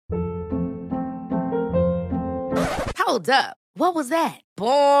Hold up. What was that?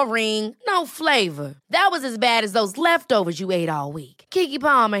 Boring. No flavor. That was as bad as those leftovers you ate all week. Keke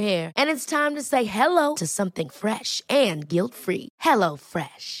Palmer here. And it's time to say hello to something fresh and guilt-free. Hello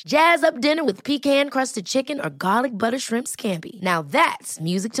Fresh. Jazz up dinner with pecan-crusted chicken or garlic butter shrimp scampi. Now that's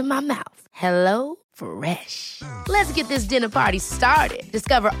music to my mouth. Hello Fresh. Let's get this dinner party started.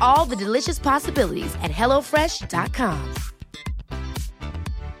 Discover all the delicious possibilities at hellofresh.com.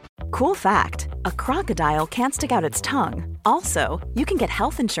 Cool fact, a crocodile can't stick out its tongue. Also, you can get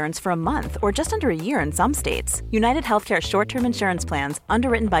health insurance for a month or just under a year in some states. United Healthcare short-term insurance plans,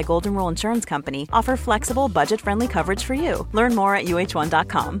 underwritten by Golden Rule Insurance Company, offer flexible, budget-friendly coverage for you. Learn more at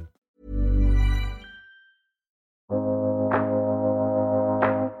uh1.com.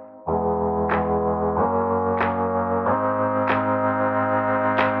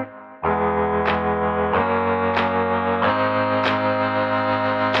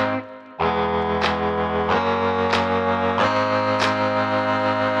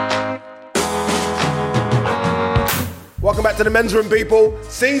 Welcome back to the Men's Room, people.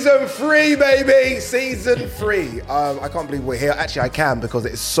 Season 3, baby. Season 3. I can't believe we're here. Actually, I can because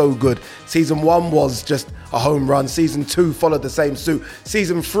it is so good. Season 1 was just a home run. Season 2 followed the same suit.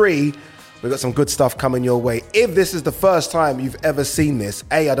 Season 3, we've got some good stuff coming your way. If this is the first time you've ever seen this,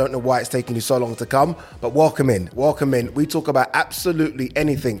 I don't know why it's taking you so long to come, but welcome in. Welcome in. We talk about absolutely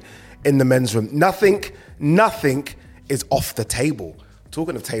anything in the Men's Room. Nothing is off the table.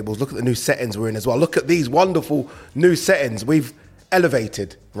 Talking of tables, look at the new settings we're in as well. Look at these wonderful new settings. We've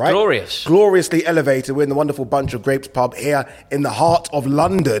elevated, right? Glorious. Gloriously elevated. We're in the wonderful Bunch of Grapes pub here in the heart of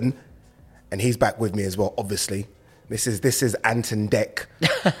London. And he's back with me as well, obviously. This is Anton Deck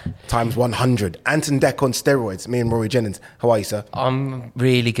times 100. Anton Deck on steroids. Me and Rory Jennings. How are you, sir? I'm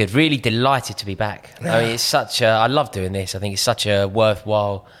really good. Really delighted to be back. I mean, I love doing this. I think it's such a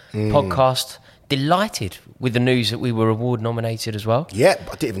worthwhile podcast. Delighted with the news that we were award nominated as well. Yeah,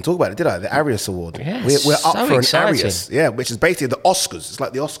 I didn't even talk about it, did I? The Arius Award. Yeah, we're up so for exciting. an Arius. Yeah, which is basically the Oscars. It's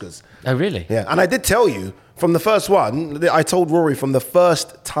like the Oscars. Oh, really? Yeah, and I did tell you from the first one, I told Rory from the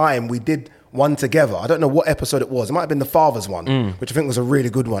first time we did one together, I don't know what episode it was. It might have been the Father's one, which I think was a really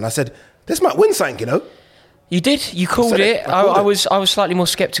good one. I said, this might win something, you know? You did. You called it. I was slightly more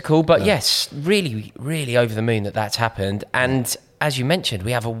sceptical, but yes, really, really over the moon that's happened. And as you mentioned,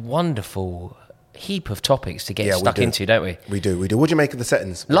 we have a wonderful heap of topics to get stuck into, don't we? We do. What do you make of the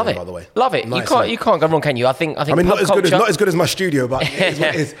settings? Love it. By the way, love it. Nice, you can't go wrong, can you? I mean, not as good as my studio, but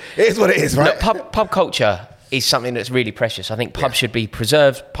it is what it is, right? Look, pub culture is something that's really precious. I think pubs should be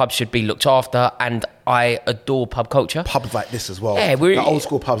preserved, pubs should be looked after, and I adore pub culture. Pubs like this as well. Yeah, the old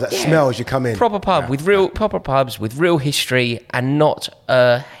school pubs that smell as you come in. Proper pubs with real history and not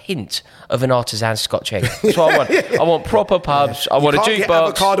a hint of an artisan Scotch egg. That's what I want. I want proper pubs. I want a jukebox. You can't get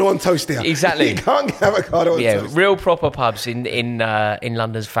avocado on toast here. Exactly. You can't get avocado on toast. Yeah, real proper pubs in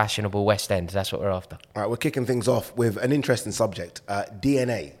London's fashionable West End. That's what we're after. All right, we're kicking things off with an interesting subject,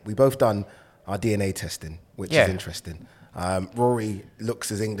 DNA. We both done our DNA testing, which is interesting. Rory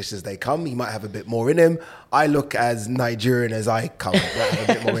looks as English as they come. He might have a bit more in him. I look as Nigerian as I come. I have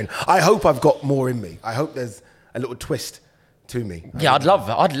a bit more in. I hope I've got more in me. I hope there's a little twist to me. Yeah, I'd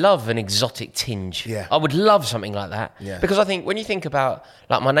love an exotic tinge. Yeah. I would love something like that. Yeah. Because I think when you think about,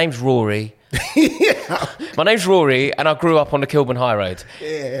 like, my name's Rory. My name's Rory, and I grew up on the Kilburn High Road.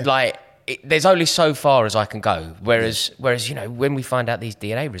 Yeah. Like, there's only so far as I can go. Whereas, you know, when we find out these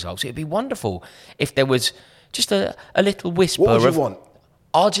DNA results, it'd be wonderful if there was just a little whisper What would of you want?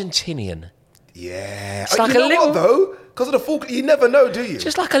 Argentinian. Yeah. It's like you a know little, what, though? Because of the full, you never know, do you?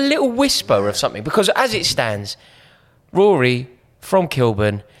 just like a little whisper of something. Because as it stands, Rory from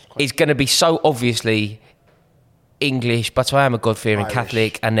Kilburn is going to be so obviously English, but I am a God-fearing Irish.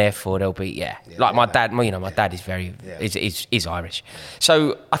 Catholic, and therefore there'll be my dad. You know, my dad is very is Irish,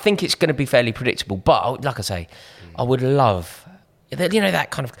 so I think it's going to be fairly predictable. But like I say, I would love, you know,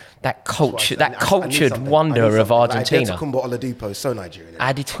 that kind of cultured wonder of Argentina. Adetokunbo Oladipo is so Nigerian.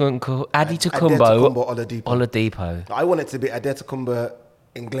 Adetokunbo Oladipo. I want it to be Adetokunbo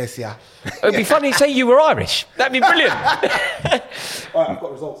Inglesia. It'd be funny to say you were Irish. That'd be brilliant. All right,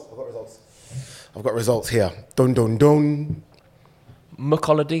 I've got results here. Dun, dun, dun.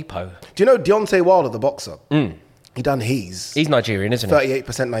 Oladipo. Do you know Deontay Wilder, the boxer? He done He's Nigerian, isn't he?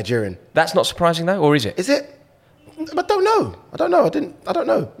 38% Nigerian. That's not surprising, though, or is it? Is it? I don't know. I don't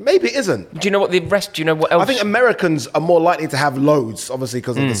know. Maybe it isn't. Do you know what the rest? Do you know what else? I think Americans are more likely to have loads, obviously,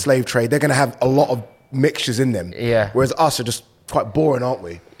 because of the slave trade. They're going to have a lot of mixtures in them. Yeah. Whereas us are just quite boring, aren't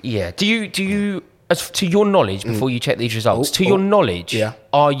we? Yeah. Do you, as to your knowledge, before you check these results, your knowledge,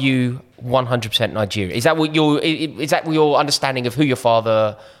 are you 100% Nigerian? Is that what your understanding of who your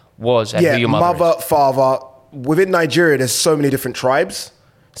father was and who your mother father, within Nigeria, there's so many different tribes.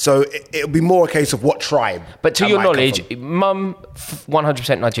 So it'll be more a case of what tribe. But to your knowledge, mum,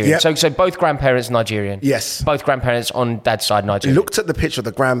 100% Nigerian. Yep. So both grandparents Nigerian. Yes. Both grandparents on dad's side I Nigerian. looked at the picture of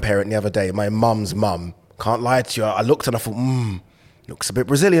the grandparent the other day, my mum's mum. Can't lie to you. I looked and I thought, looks a bit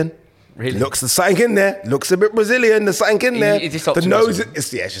Brazilian. Really? There's something in there. Looks a bit Brazilian. There's something in there. Is this The optimism? nose, it's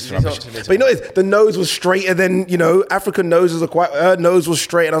just rubbish. optimism. But you know, the nose was straighter than, African noses are quite, her nose was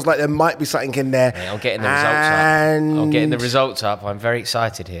straight. And I was like, there might be something in there. Yeah, I'm getting the results up. I'm getting the results up. I'm very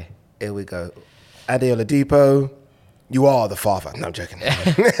excited here. Here we go. Ade Oladipo, you are the father. No, I'm joking.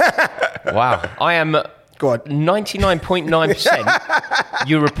 Wow. I am Go on. 99.9%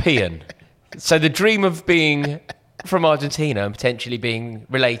 European. So the dream of being from Argentina and potentially being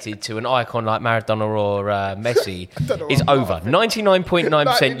related to an icon like Maradona or Messi is over.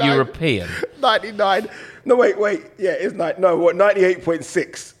 99.9% European. 99. No, wait. Yeah, it's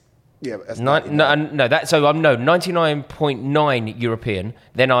 98.6. Yeah, but that's No, so I'm 99.9 European.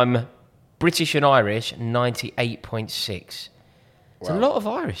 Then I'm British and Irish, 98.6. There's a lot of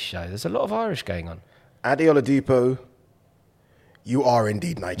Irish, though. There's a lot of Irish going on. Ade Oladipo, you are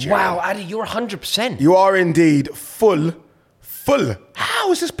indeed Nigerian. Wow, Addy, you're 100%. You are indeed full.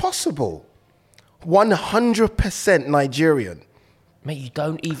 How is this possible? 100% Nigerian. Mate, you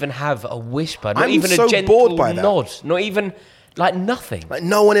don't even have a whisper, not I'm even so a gentle bored by that. nod, not even, like, nothing. Like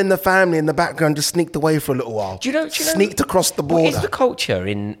no one in the family in the background just sneaked away for a little while. Do you know? Sneaked across the border. What is the culture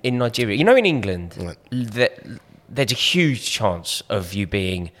in Nigeria? You know, in England, there's a huge chance of you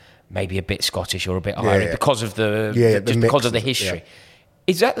being maybe a bit Scottish or a bit Irish because of the because of the history. Yeah.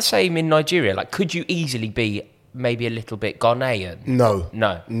 Is that the same in Nigeria? Like, could you easily be maybe a little bit Ghanaian? No.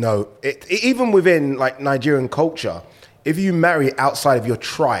 Even within like Nigerian culture, if you marry outside of your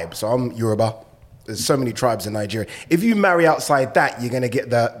tribe, so I'm Yoruba. There's so many tribes in Nigeria. If you marry outside that, you're going to get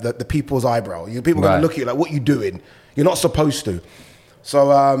the people's eyebrow. People are going to look at you like, what are you doing? You're not supposed to.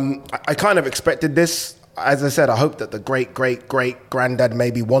 So I kind of expected this. As I said, I hope that the great-great-great-granddad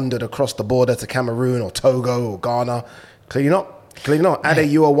maybe wandered across the border to Cameroon or Togo or Ghana. Clearly not. Ade,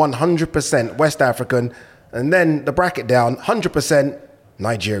 you are 100% West African. And then the bracket down, 100%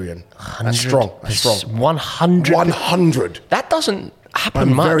 Nigerian. That's strong. 100. 100. That doesn't happen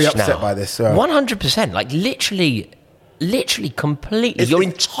I'm much very upset now. by this. 100%. Like, literally completely. Your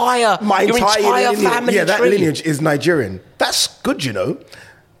entire family that tree. lineage is Nigerian. That's good, you know.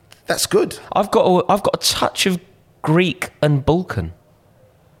 That's good. I've got a touch of Greek and Balkan.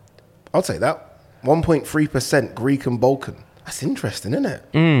 I'll take that. 1.3% Greek and Balkan. That's interesting, isn't it?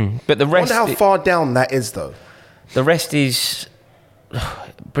 But the I rest, wonder how far down that is, though. the rest is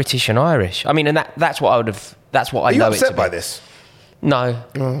British and Irish. I mean, and that's what I would have. That's what I Are you know. It's upset by this? No,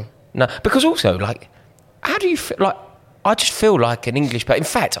 no. Because also, like, how do you feel? Like, I just feel like an English person. In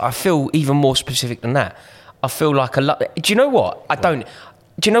fact, I feel even more specific than that. I feel like do you know what? I don't.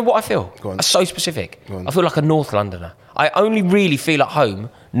 Do you know what I feel? Go on. I'm so specific. I feel like a North Londoner. I only really feel at home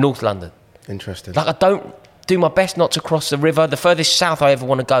North London. Interesting. Like, I don't do my best not to cross the river. The furthest south I ever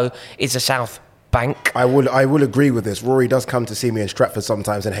want to go is the South Bank. I will agree with this. Rory does come to see me in Stratford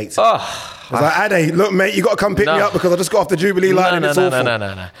sometimes and hates it. I was like, Ade, look, mate, you got to come pick me up because I just got off the Jubilee line and it's awful.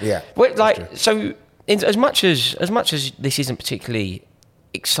 No. Yeah. Well, like, so as much as this isn't particularly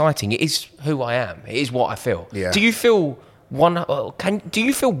exciting, it is who I am. It is what I feel. Yeah. Do you feel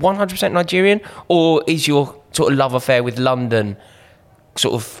 100% Nigerian, or is your sort of love affair with London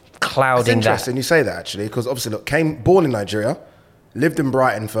sort of clouding It's interesting you say that, actually, because obviously, look, born in Nigeria, lived in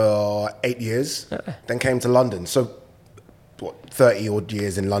Brighton for 8 years, then came to London. So, 30 odd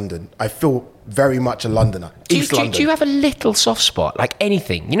years in London. I feel very much a Londoner. East London. Do you have a little soft spot, like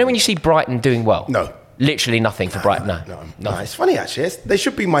anything? You know when you see Brighton doing well? No. Literally nothing for Brighton? No, it's funny, actually. They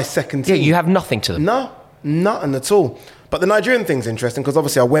should be my second team. Yeah, you have nothing to them. No, nothing at all. But the Nigerian thing's interesting because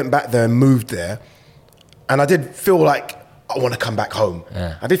obviously I went back there and moved there, and I did feel like I want to come back home.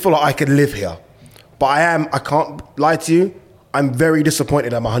 Yeah. I did feel like I could live here. But I can't lie to you, I'm very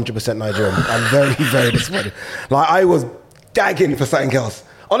disappointed I'm 100% Nigerian. I'm very, very disappointed. Like, I was gagging for something else.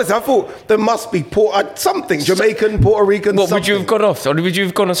 Honestly, I thought there must be something, Jamaican, Puerto Rican, What, something. would you have gone off? Or would you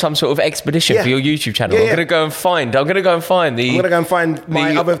have gone on some sort of expedition for your YouTube channel? Yeah, I'm going to go and find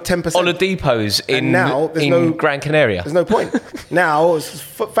my other 10%. Oladipo's in Gran Canaria. There's no point. Now, it's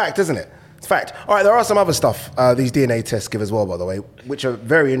fact, isn't it? It's fact. All right, there are some other stuff these DNA tests give as well, by the way, which are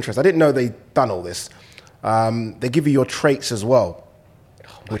very interesting. I didn't know they'd done all this. They give you your traits as well,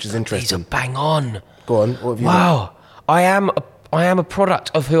 which is interesting. These are bang on. Go on. What have you Wow. I am a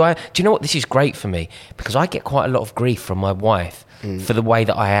product of who I am. Do you know what? This is great for me because I get quite a lot of grief from my wife for the way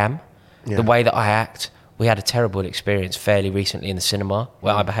that I am, the way that I act, we had a terrible experience fairly recently in the cinema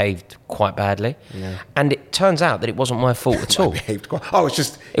where I behaved quite badly. And it turns out that it wasn't my fault at all. It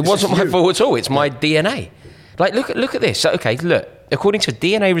wasn't my fault at all. It's my DNA. Like, look at this. So, okay, look. According to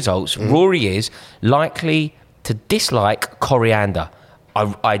DNA results, Rory is likely to dislike coriander.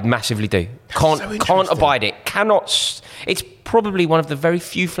 I massively do. Can't abide it. Cannot. It's probably one of the very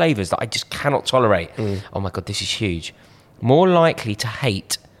few flavours that I just cannot tolerate. Oh my God, this is huge. More likely to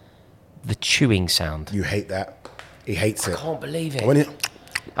hate the chewing sound. You hate that. He hates it. I can't believe it.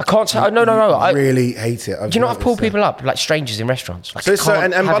 I can't say. No. I really hate it. Do you know I've pulled people up, like strangers in restaurants? Like,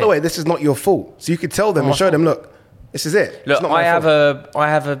 and by the way, this is not your fault. So you could tell them and show them, look, this is it. Look, I have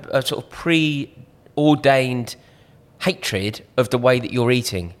a sort of preordained hatred of the way that you're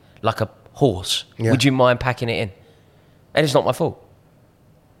eating, like a horse. Yeah. Would you mind packing it in? And it's not my fault.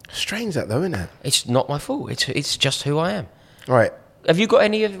 Strange that though, isn't it? It's not my fault. It's just who I am. Right. Have you got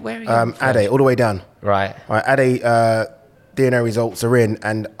any of where are you? Ade, all the way down. Right. Ade, DNA results are in,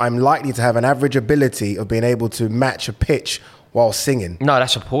 and I'm likely to have an average ability of being able to match a pitch while singing. No,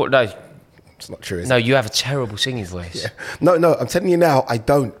 that's important. No, it's not true. No, you have a terrible singing voice. Yeah. No. I'm telling you now, I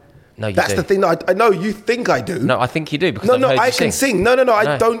don't. No, you That's do. the thing that I know you think I do. No, I think you do because I can sing. No,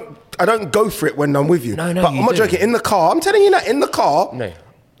 I don't go for it when I'm with you. No, but I'm not joking. In the car, I'm telling you that in the car. No.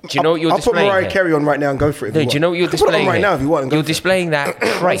 Do you know what you're displaying? I'll put Mariah here? Carey on right now and go for it. No, do you know what you're displaying? Put it on right now if you want. You're displaying that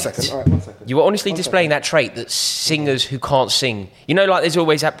trait. 1 second. All right, 1 second. You are honestly displaying that trait that singers who can't sing. You know, like there's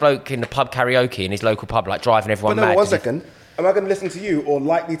always that bloke in the pub karaoke in his local pub, like driving everyone mad. 1 second. Am I going to listen to you or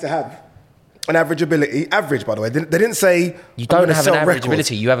likely to have an average ability? Average, by the way. They didn't say you don't have an average records.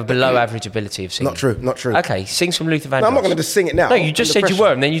 ability. You have a below average ability of singing. Not true. Okay, sing some Luther Vandross. No, I'm not going to just sing it now. No, you just said you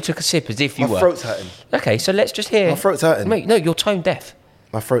were, and then you took a sip as if you were. My throat's hurting. Okay, so let's just hear. My throat's hurting. Mate, no, you're tone deaf.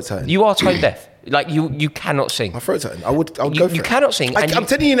 My throat's hurting. You are tone deaf. Like you cannot sing. My throat's hurting. I would go for it. You cannot sing. I'm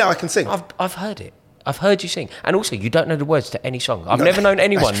telling you now, I can sing. I've heard it. I've heard you sing, and also you don't know the words to any song. I've never known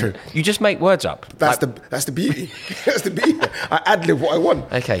anyone. That's true. You just make words up. That's the beauty. That's the beauty. I ad-lib what I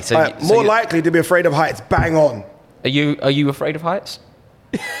want. Okay, so more likely to be afraid of heights. Bang on. Are you afraid of heights?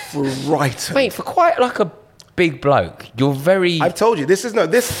 Right. Mate, for quite like a big bloke, you're very. I've told you this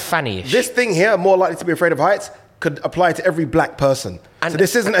fanny-ish. This thing here, more likely to be afraid of heights, could apply to every black person. So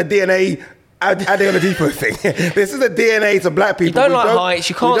this isn't a DNA. Adding on a depot thing. This is a DNA to black people. You don't like heights,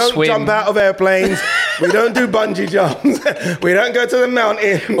 you can't swim. We don't jump out of airplanes. We don't do bungee jumps. We don't go to the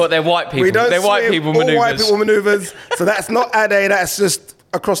mountain. Well, they're white people. We don't they're white people maneuvers. All white people maneuvers. So that's not Ade, that's just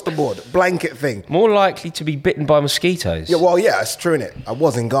across the board. Blanket thing. More likely to be bitten by mosquitoes. Yeah, well, yeah, it's true, innit? I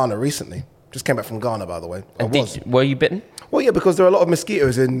was in Ghana recently. Just came back from Ghana, by the way. Were you bitten? Well, yeah, because there are a lot of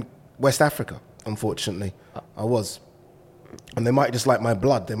mosquitoes in West Africa, unfortunately. I was. And they might just like my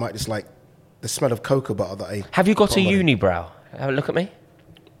blood. They might just like the smell of cocoa butter that I... Have you got a unibrow? Have a look at me.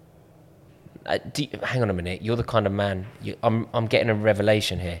 Hang on a minute. You're the kind of man... I'm getting a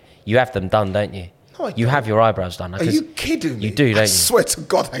revelation here. You have them done, don't you? No, I you have your eyebrows done. Are you kidding me? You do, don't you? I swear to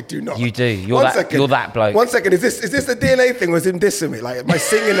God, I do not. You do. You're that bloke. 1 second. Is this a DNA thing or is him dissing me? Like, my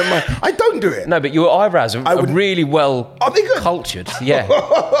singing and my... I don't do it. No, but your eyebrows are really well Are they good? Cultured. Yeah.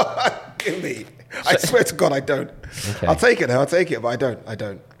 Give me. I swear to God, I don't. Okay. I'll take it now. I'll take it, but I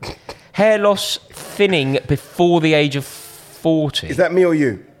don't. Hair loss, thinning before the age of 40. Is that me or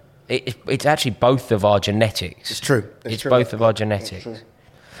you? It's actually both of our genetics. It's true. It's both of our genetics.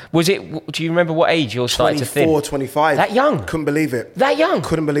 Was it? Do you remember what age you started to thin? 24, 25. That young? Couldn't believe it. That young?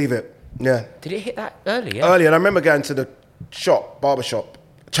 Couldn't believe it. Yeah. Did it hit that early? Yeah. Early, and I remember going to the barber shop,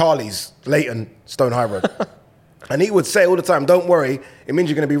 Charlie's, Leighton, Stone High Road. And he would say all the time, don't worry, it means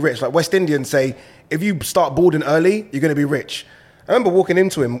you're going to be rich. Like West Indians say, if you start balding early, you're going to be rich. I remember walking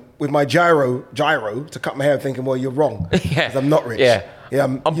into him with my gyro to cut my hair and thinking, well, you're wrong. Yeah. 'Cause I'm not rich. Yeah.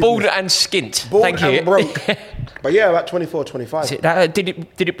 I'm bald and skint. Bald Thank and you. broke. But yeah, about 24, 25. Did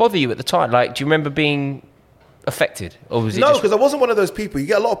it bother you at the time? Like, do you remember being affected? Or was it No, because I wasn't one of those people. You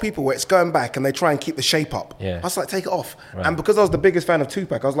get a lot of people where it's going back and they try and keep the shape up. Yeah. I was like, take it off. Right. And because I was the biggest fan of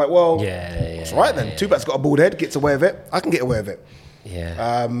Tupac, I was like, well, it's all right then. Yeah. Tupac's got a bald head, gets away with it. I can get away with it.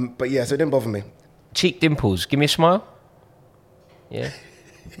 Yeah. But yeah, so it didn't bother me. Cheek dimples. Give me a smile. Yeah.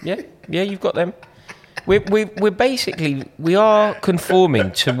 Yeah, you've got them. We're basically, we are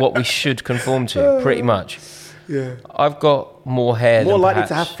conforming to what we should conform to, pretty much. Yeah. I've got more hair More than likely perhaps.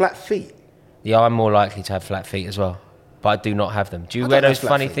 to have flat feet. Yeah, I'm more likely to have flat feet as well. But I do not have them. Do you wear those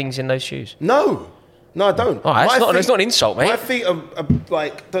funny things in those shoes? No, I don't. Oh, that's not an insult, mate. My feet are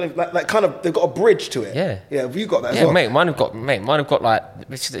like, don't know, like kind of, they've got a bridge to it. Yeah. Yeah, have you got that as Yeah, well? mate, mine have got like,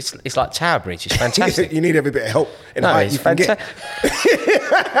 it's like Tower Bridge. It's fantastic. You need every bit of help in No, height it's you can get. fantastic.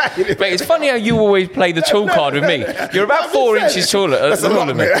 Mate, it's funny how you always play the tall card with me. You're about 4 inches taller. That's a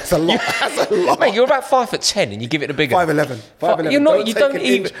lot, mate. That's a lot. That's a lot. Mate, you're about 5'10" and you give it the bigger. 5'11". 5'11". You're not. You don't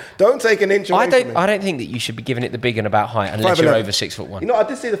even. Don't take an inch away from me. I don't think that you should be giving it the big and about height unless 5'11". you're over 6'1". You know, I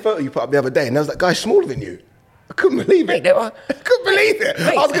did see the photo you put up the other day, and there was that guy smaller than you. I couldn't believe it. Mate, I couldn't believe it.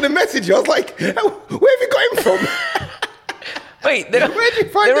 Mate. I was going to message you. I was like, where have you got him from? Wait, where'd you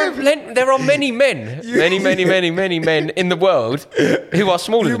find him? There are many men, many men in the world who are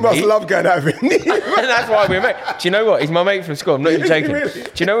smaller You than must me. love going out with me. And that's why we're mates. Do you know what? He's my mate from school. I'm not even joking. Really?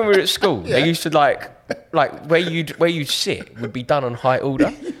 Do you know when we were at school, they used to like where you'd sit would be done on height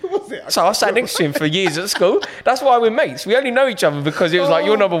order. So I sat next to him for years at school. That's why we're mates. We only know each other because it was like,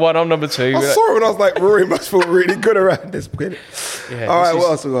 you're number one, I'm number two. I saw it when I was like, Rory must feel really good around this. Yeah, All right,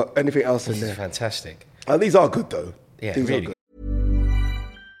 what else we got? Anything else in This there? is fantastic. These are good though. Yeah, These really are good.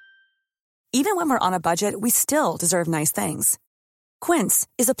 Even when we're on a budget, we still deserve nice things. Quince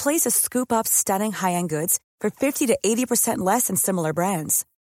is a place to scoop up stunning high-end goods for 50 to 80% less than similar brands.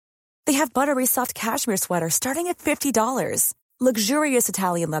 They have buttery soft cashmere sweaters starting at $50, luxurious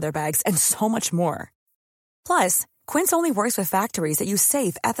Italian leather bags, and so much more. Plus, Quince only works with factories that use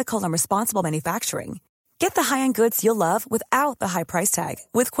safe, ethical, and responsible manufacturing. Get the high-end goods you'll love without the high price tag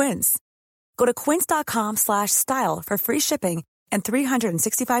with Quince. Go to quince.com/style for free shipping and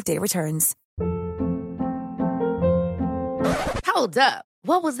 365-day returns. Hold up.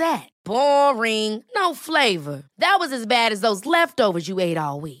 What was that? Boring. No flavor. That was as bad as those leftovers you ate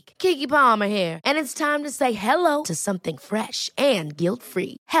all week. Keke Palmer here, and it's time to say hello to something fresh and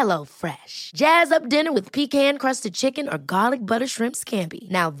guilt-free. Hello Fresh. Jazz up dinner with pecan-crusted chicken or garlic butter shrimp scampi.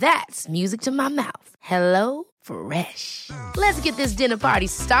 Now that's music to my mouth. Hello Fresh. Let's get this dinner party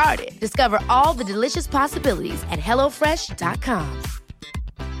started. Discover all the delicious possibilities at hellofresh.com.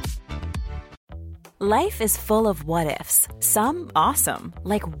 Life is full of what-ifs. Some awesome,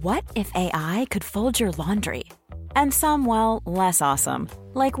 like what if AI could fold your laundry? And some, well, less awesome,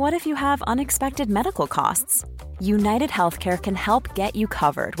 like what if you have unexpected medical costs? United Healthcare can help get you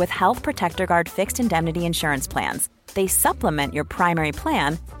covered with Health Protector Guard fixed indemnity insurance plans. They supplement your primary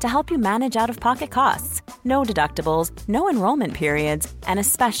plan to help you manage out-of-pocket costs. No deductibles, no enrollment periods, and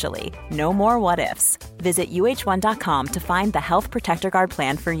especially no more what-ifs. Visit uh1.com to find the Health Protector Guard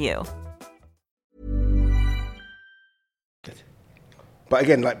plan for you. But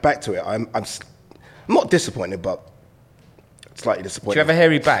again, like back to it, I'm not disappointed, but slightly disappointed. Do you have a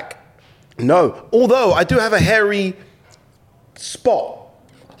hairy back? No, although I do have a hairy spot.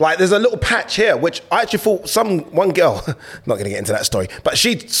 Like there's a little patch here, which I actually thought one girl, I'm not going to get into that story, but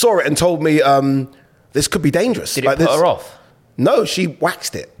she saw it and told me this could be dangerous. Did it put her off? No, she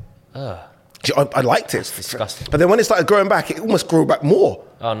waxed it. I liked it. That's disgusting. But then when it started growing back, it almost grew back more.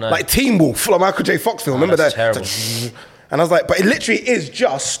 Oh no! Like Teen Wolf, like Michael J. Fox film. Remember that's that? Terrible. And I was like, but it literally is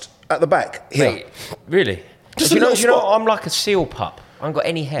just at the back here. Mate, really? Just do a little you know, spot. I'm like a seal pup. I haven't got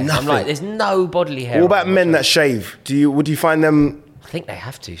any hair. Nothing. I'm like, there's no bodily hair. What about men that shave? Would you find them? I think they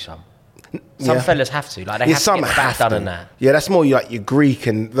have to. Some fellas have to. Like they have to some get the back have done to. and that. Yeah, that's more like your Greek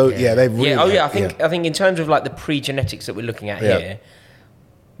and those. Yeah, they really. Yeah. Oh yeah. I think in terms of like the pre-genetics that we're looking at here,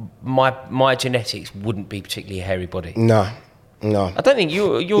 my genetics wouldn't be particularly a hairy body. No. I don't think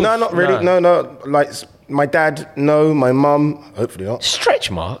you're. No, not really. No. Like my dad, no. My mum, hopefully not.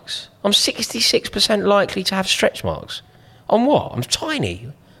 Stretch marks? I'm 66% likely to have stretch marks. On what? I'm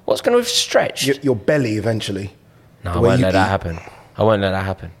tiny. What's going to have stretched? Your belly eventually. No, I won't let that happen. I won't let that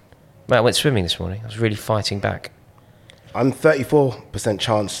happen. Mate, I went swimming this morning. I was really fighting back. I'm 34%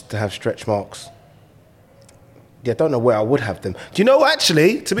 chance to have stretch marks. Yeah, I don't know where I would have them. Do you know,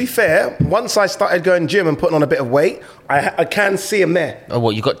 actually, to be fair, once I started going gym and putting on a bit of weight, I can see them there. Oh,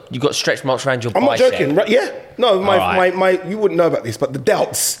 what? You got stretch marks around your I'm bicep? not joking. Right, yeah. No, my you wouldn't know about this, but the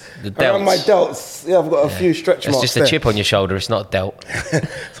delts. Around my delts. Yeah, I've got a few stretch marks. It's just a chip on your shoulder. It's not a delt.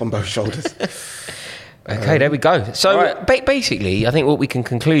 It's on both shoulders. Okay, there we go. So basically, I think what we can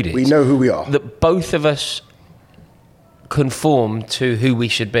conclude is... We know who we are. That both of us conform to who we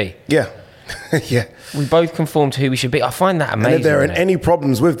should be. Yeah. Yeah. We both conform to who we should be. I find that amazing. And if there are any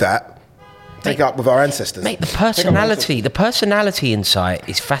problems with that, take it up with our ancestors. Mate, the personality insight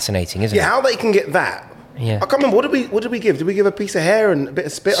is fascinating, isn't it? Yeah, how they can get that. Yeah. I can't remember, what did we give? Did we give a piece of hair and a bit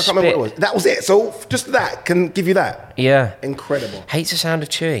of spit? I can't remember what it was. That was it. So just that can give you that. Yeah. Incredible. Hates the sound of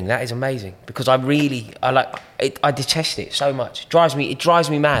chewing. That is amazing. Because I like it. I detest it so much. It drives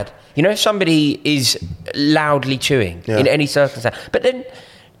me mad. You know, if somebody is loudly chewing in any circumstance. But then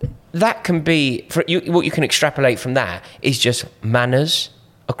that can be, what you can extrapolate from that is just manners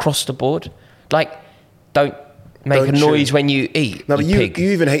across the board. Like, don't make a noise when you eat. No, but you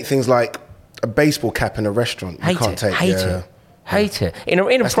even hate things like a baseball cap in a restaurant. You can't take hate it. Hate it. In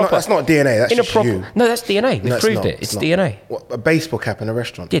a proper. That's not DNA. That's in a just proper. you. No, that's DNA. We've proved it. It's not. DNA. What, a baseball cap in a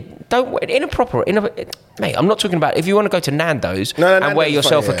restaurant? Yeah, don't in a proper. Mate, I'm not talking about if you want to go to Nando's and Nando's wear is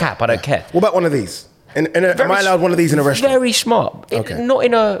yourself funny, a cap. I don't care. What about one of these? Am I allowed one of these in a restaurant? Very smart. Okay. Not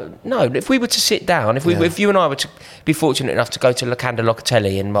in a... No, if we were to sit down, if you and I were to be fortunate enough to go to Locanda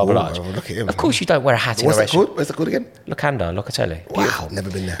Locatelli in Marble Arch, look at him. of course you don't wear a hat in a restaurant. What's it called again? Locanda Locatelli. Wow, Beautiful. never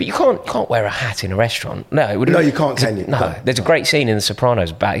been there. But you can't wear a hat in a restaurant. No, it would. No, you can't, can you? No, there's a great scene in The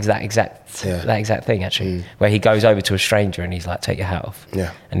Sopranos about that exact thing actually, where he goes over to a stranger and he's like, "Take your hat off."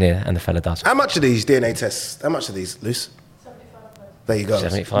 Yeah. And the fella does. How much are these DNA tests? How much are these, Luce? There you go.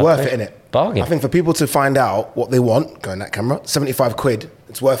 75 worth quid. it, innit? Bargain. I think for people to find out what they want, go in that camera, 75 quid,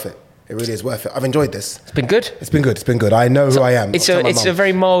 it's worth it. It really is worth it. I've enjoyed this. It's been good. It's been good. It's been good. I know who I am. It's a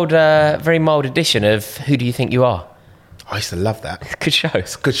very mild edition of Who Do You Think You Are? I used to love that. Good show.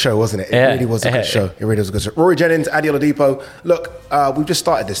 It's a good show, wasn't it? It really was a good show. It really was a good show. Rory Jennings, Adi Oladipo. Look, we've just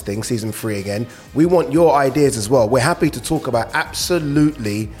started this thing, season 3 again. We want your ideas as well. We're happy to talk about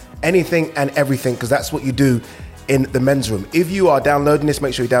absolutely anything and everything because that's what you do in the men's room. If you are downloading this,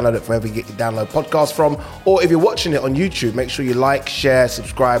 make sure you download it wherever you get your download podcast from. Or if you're watching it on YouTube, make sure you like, share,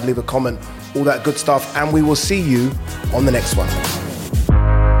 subscribe, leave a comment, all that good stuff. And we will see you on the next one.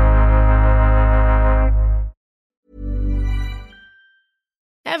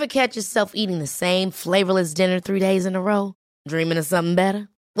 Ever catch yourself eating the same flavorless dinner 3 days in a row? Dreaming of something better?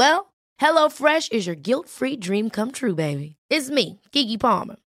 Well, HelloFresh is your guilt-free dream come true, baby. It's me, Keke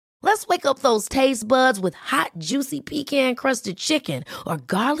Palmer. Let's wake up those taste buds with hot, juicy pecan-crusted chicken or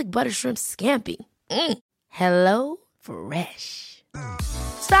garlic butter shrimp scampi. Hello Fresh.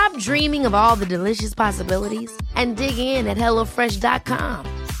 Stop dreaming of all the delicious possibilities and dig in at HelloFresh.com.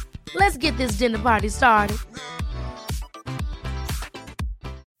 Let's get this dinner party started.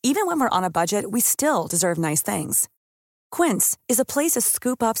 Even when we're on a budget, we still deserve nice things. Quince is a place to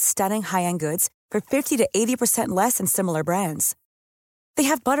scoop up stunning high-end goods for 50 to 80% less than similar brands. They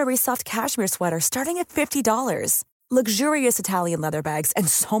have buttery soft cashmere sweaters starting at $50, luxurious Italian leather bags, and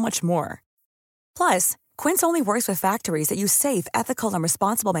so much more. Plus, Quince only works with factories that use safe, ethical, and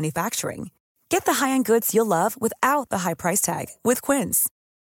responsible manufacturing. Get the high-end goods you'll love without the high price tag with Quince.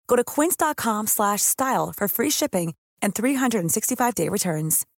 Go to quince.com/style for free shipping and 365-day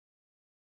returns.